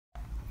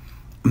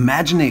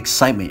Imagine the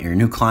excitement your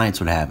new clients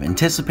would have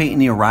anticipating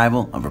the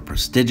arrival of a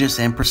prestigious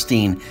and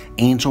pristine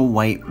angel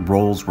white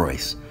Rolls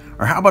Royce.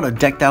 Or how about a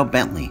decked out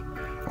Bentley?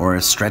 Or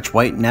a stretch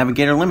white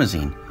Navigator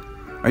limousine?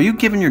 Are you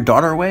giving your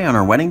daughter away on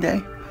her wedding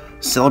day?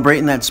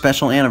 Celebrating that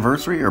special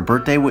anniversary or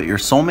birthday with your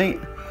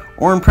soulmate?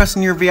 Or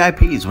impressing your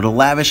VIPs with a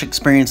lavish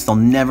experience they'll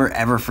never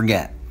ever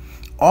forget?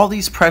 All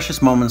these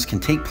precious moments can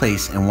take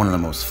place in one of the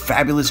most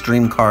fabulous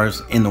dream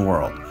cars in the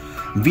world.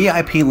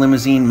 VIP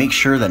Limousine makes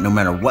sure that no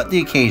matter what the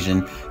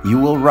occasion, you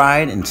will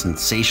ride in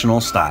sensational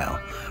style.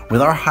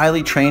 With our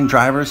highly trained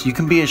drivers, you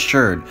can be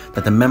assured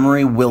that the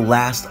memory will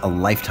last a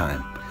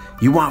lifetime.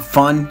 You want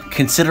fun?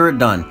 Consider it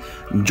done.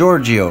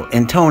 Giorgio,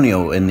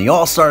 Antonio, and the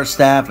all-star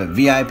staff at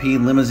VIP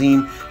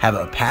Limousine have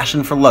a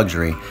passion for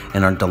luxury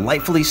and are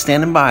delightfully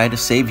standing by to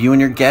save you and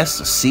your guests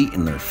a seat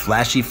in their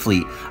flashy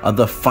fleet of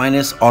the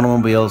finest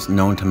automobiles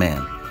known to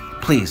man.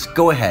 Please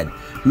go ahead,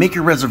 make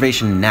your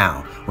reservation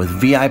now with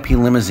VIP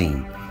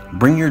Limousine.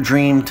 Bring your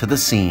dream to the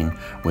scene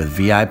with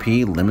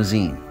VIP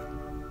Limousine.